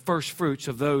dead, the first fruits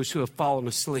of those who have fallen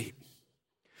asleep.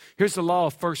 Here's the law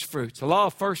of first fruits. The law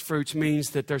of first fruits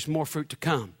means that there's more fruit to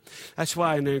come. That's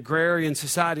why in an agrarian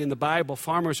society in the Bible,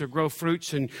 farmers would grow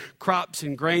fruits and crops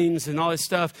and grains and all this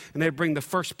stuff, and they'd bring the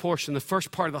first portion, the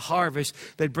first part of the harvest,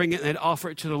 they'd bring it and they'd offer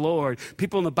it to the Lord.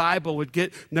 People in the Bible would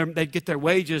get their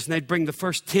wages, and they'd bring the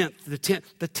first tenth, the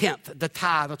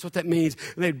tithe, that's what that means,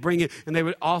 and they'd bring it and they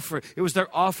would offer it. It was their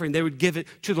offering. They would give it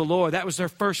to the Lord. That was their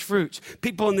first fruits.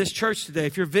 People in this church today,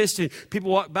 if you're visiting,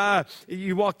 people walk by,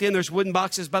 you walked in, there's wooden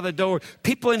boxes by the door.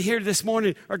 People in here this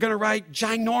morning are going to write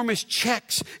ginormous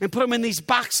checks and put them in these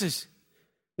boxes.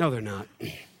 No, they're not.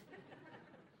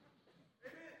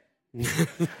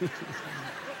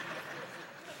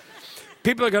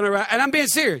 People are going to write, and I'm being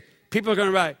serious, people are going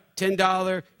to write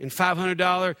 $10 and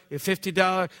 $500 and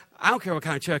 $50. I don't care what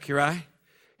kind of check you write.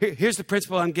 Here's the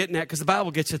principle I'm getting at, because the Bible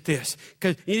gets at this.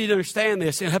 Because you need to understand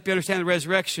this and help you understand the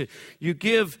resurrection. You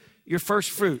give your first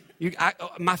fruit.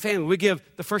 My family, we give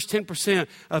the first 10%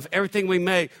 of everything we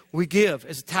make. We give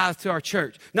as a tithe to our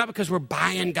church. Not because we're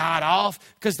buying God off,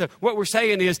 because what we're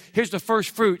saying is, here's the first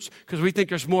fruits, because we think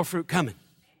there's more fruit coming.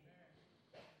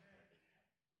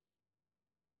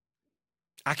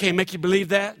 I can't make you believe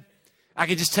that. I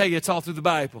can just tell you it's all through the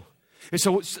Bible. And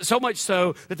so much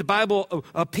so that the Bible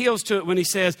appeals to it when he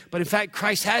says, but in fact,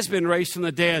 Christ has been raised from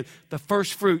the dead, the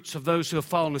first fruits of those who have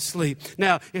fallen asleep.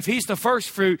 Now, if he's the first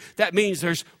fruit, that means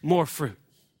there's more fruit.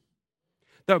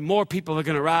 There are more people that are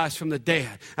going to rise from the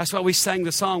dead. That's why we sang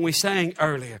the song we sang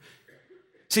earlier.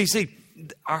 See,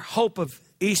 our hope of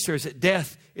Easter is that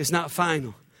death is not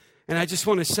final. And I just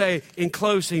want to say in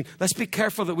closing, let's be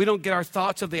careful that we don't get our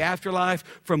thoughts of the afterlife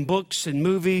from books and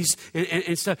movies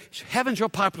and stuff. Heaven's real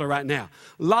popular right now.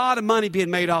 A lot of money being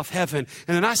made off heaven.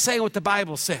 And they're not saying what the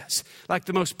Bible says. Like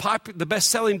the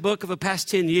best-selling book of the past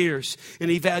 10 years in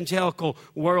the evangelical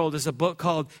world is a book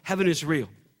called Heaven is Real.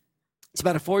 It's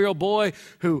about a 4-year-old boy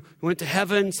who went to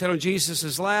heaven, sat on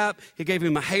Jesus' lap. He gave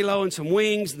him a halo and some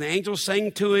wings, and the angels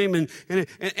sang to him. And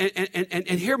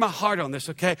hear my heart on this,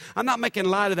 okay? I'm not making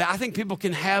light of that. I think people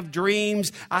can have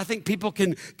dreams. I think people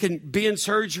can be in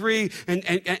surgery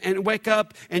and wake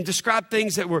up and describe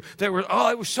things that were,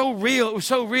 oh, it was so real. It was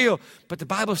so real. But the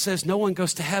Bible says no one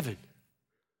goes to heaven.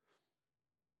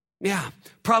 Yeah.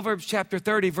 Proverbs chapter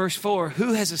 30, verse 4.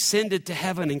 Who has ascended to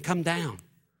heaven and come down?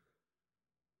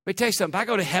 Let me tell you something. If I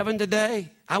go to heaven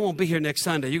today, I won't be here next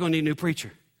Sunday. You're going to need a new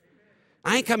preacher.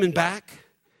 I ain't coming back.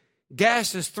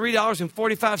 Gas is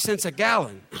 $3.45 a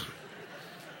gallon.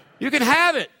 You can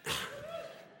have it.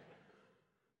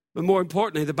 But more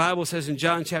importantly, the Bible says in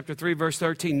John chapter 3, verse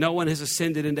 13, no one has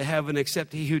ascended into heaven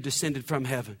except he who descended from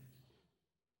heaven.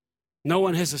 No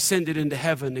one has ascended into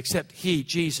heaven except he,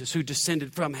 Jesus, who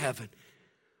descended from heaven.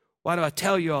 Why do I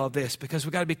tell you all this? Because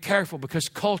we've got to be careful, because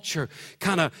culture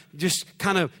kind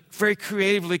of very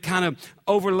creatively kind of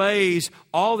overlays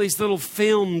all these little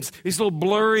films, these little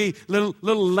blurry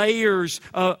little layers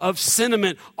of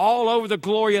sentiment all over the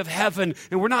glory of heaven.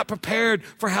 And we're not prepared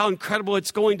for how incredible it's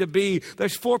going to be.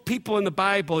 There's 4 people in the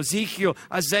Bible, Ezekiel,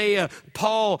 Isaiah,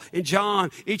 Paul, and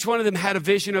John. Each one of them had a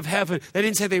vision of heaven. They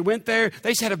didn't say they went there. They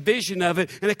just had a vision of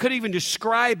it, and they couldn't even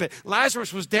describe it.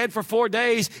 Lazarus was dead for 4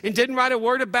 days and didn't write a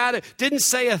word about it, didn't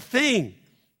say a thing.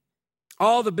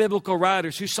 All the biblical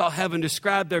writers who saw heaven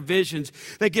describe their visions.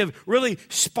 They give really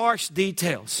sparse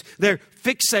details. They're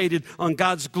fixated on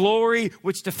God's glory,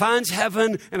 which defines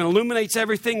heaven and illuminates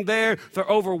everything there. They're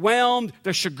overwhelmed.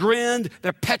 They're chagrined.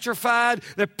 They're petrified.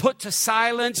 They're put to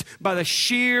silence by the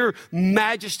sheer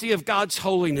majesty of God's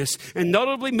holiness. And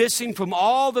notably missing from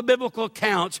all the biblical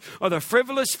accounts are the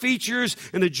frivolous features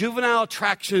and the juvenile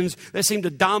attractions that seem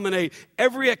to dominate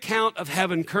every account of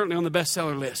heaven currently on the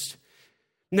bestseller list.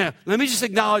 Now, let me just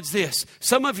acknowledge this.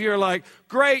 Some of you are like,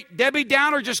 great, Debbie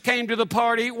Downer just came to the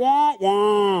party. Wah,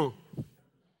 wah.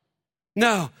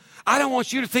 No, I don't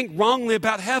want you to think wrongly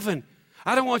about heaven.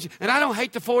 I don't want you, and I don't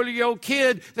hate the 40-year-old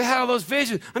kid that had all those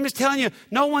visions. I'm just telling you,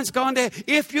 no one's gone there.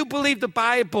 If you believe the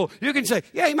Bible, you can say,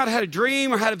 yeah, he might have had a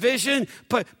dream or had a vision,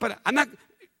 but I'm not.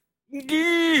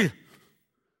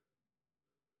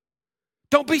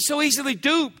 Don't be so easily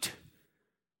duped.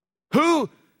 Who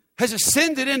has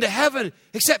ascended into heaven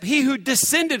except he who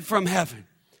descended from heaven?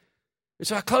 And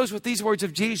so I close with these words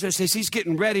of Jesus as he's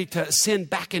getting ready to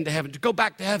ascend back into heaven, to go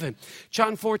back to heaven.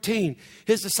 John 14,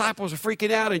 his disciples are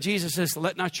freaking out, and Jesus says,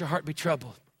 let not your heart be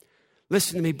troubled.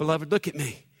 Listen to me, beloved. Look at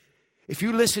me. If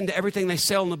you listen to everything they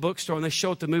sell in the bookstore and they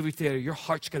show at the movie theater, your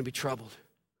heart's going to be troubled.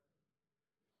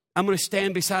 I'm going to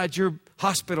stand beside your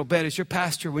hospital bed as your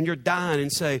pastor when you're dying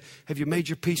and say, have you made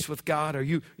your peace with God? Are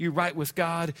you right with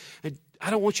God? And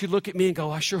I don't want you to look at me and go,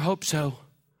 I sure hope so.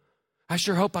 I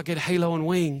sure hope I get a halo and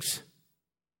wings.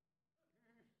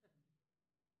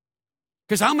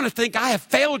 Because I'm going to think I have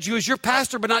failed you as your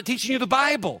pastor by not teaching you the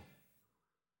Bible.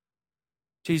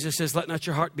 Jesus says, let not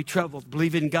your heart be troubled.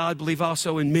 Believe in God, believe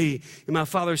also in me. In my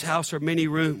Father's house are many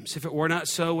rooms. If it were not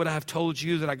so, would I have told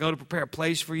you that I go to prepare a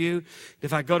place for you?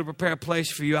 If I go to prepare a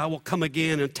place for you, I will come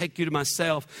again and take you to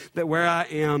myself, that where I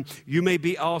am, you may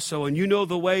be also. And you know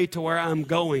the way to where I'm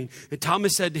going. And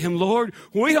Thomas said to him, Lord,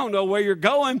 we don't know where you're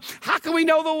going. How can we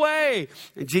know the way?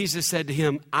 And Jesus said to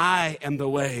him, I am the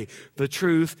way, the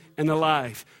truth, and the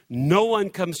life. No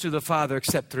one comes to the Father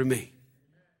except through me.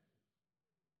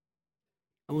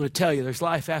 I want to tell you, there's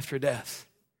life after death.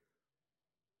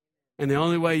 And the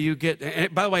only way you get,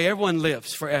 and by the way, everyone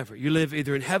lives forever. You live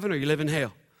either in heaven or you live in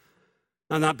hell.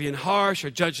 I'm not being harsh or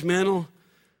judgmental.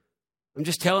 I'm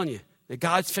just telling you that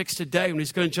God's fixed a day when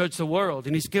he's going to judge the world.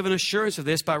 And he's given assurance of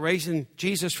this by raising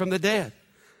Jesus from the dead.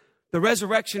 The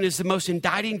resurrection is the most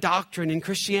indicting doctrine in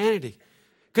Christianity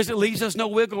because it leaves us no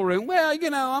wiggle room. Well,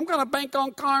 I'm going to bank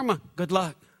on karma. Good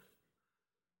luck.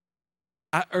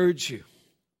 I urge you,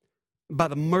 by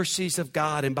the mercies of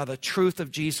God and by the truth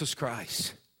of Jesus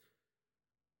Christ.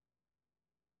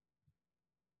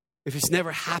 If it's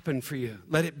never happened for you,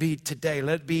 let it be today.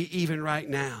 Let it be even right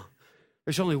now.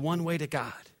 There's only one way to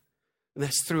God, and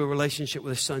that's through a relationship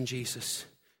with his son, Jesus.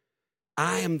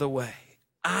 I am the way,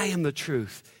 I am the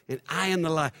truth, and I am the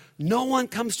life. No one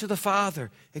comes to the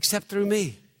Father except through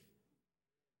me.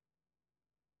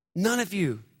 None of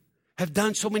you have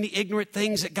done so many ignorant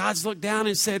things that God's looked down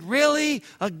and said, really?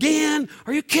 Again?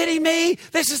 Are you kidding me?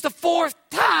 This is the fourth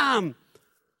time.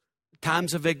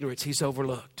 Times of ignorance he's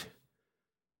overlooked.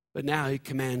 But now he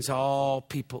commands all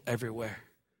people everywhere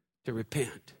to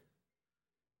repent,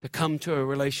 to come to a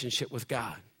relationship with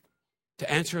God,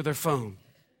 to answer their phone.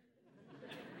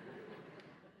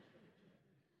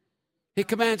 He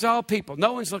commands all people.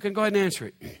 No one's looking. Go ahead and answer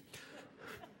it.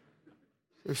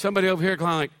 There's somebody over here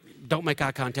going like, don't make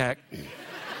eye contact.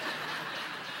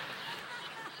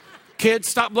 Kids,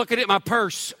 stop looking at my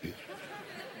purse.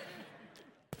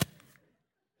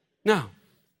 No.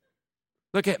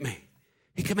 Look at me.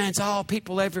 He commands all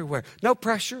people everywhere. No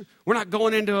pressure. We're not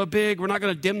going into we're not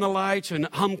going to dim the lights and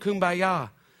hum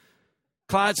Kumbaya.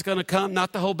 Clyde's going to come,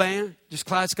 not the whole band. Just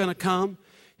Clyde's going to come.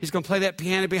 He's going to play that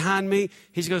piano behind me.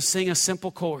 He's going to sing a simple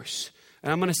chorus.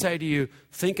 And I'm going to say to you,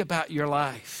 think about your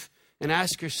life. And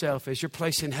ask yourself, is your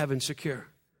place in heaven secure?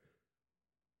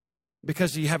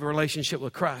 Because you have a relationship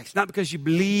with Christ. Not because you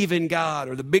believe in God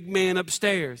or the big man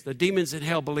upstairs. The demons in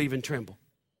hell believe and tremble.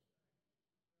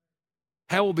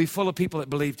 Hell will be full of people that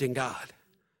believed in God.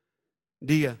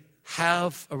 Do you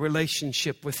have a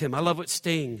relationship with him? I love what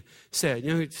Sting said. You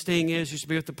know who Sting is? Used to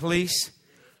be with the police.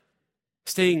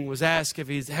 Sting was asked if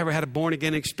he's ever had a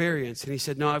born-again experience. And he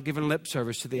said, no, I've given lip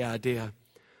service to the idea.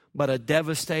 But a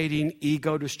devastating,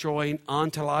 ego-destroying,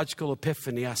 ontological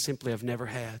epiphany I simply have never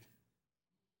had.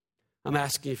 I'm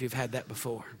asking if you've had that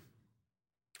before.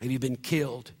 Have you been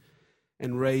killed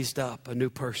and raised up a new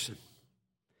person?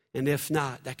 And if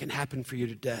not, that can happen for you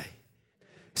today.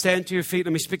 Stand to your feet.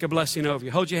 Let me speak a blessing over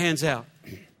you. Hold your hands out.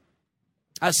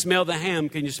 I smell the ham.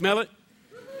 Can you smell it?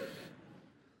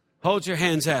 Hold your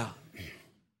hands out.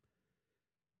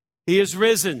 He is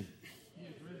risen.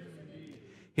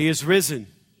 He is risen.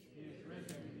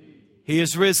 He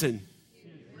is risen.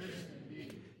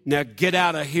 Now get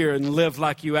out of here and live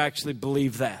like you actually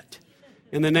believe that.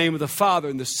 In the name of the Father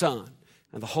and the Son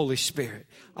and the Holy Spirit.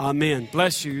 Amen.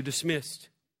 Bless you. You're dismissed.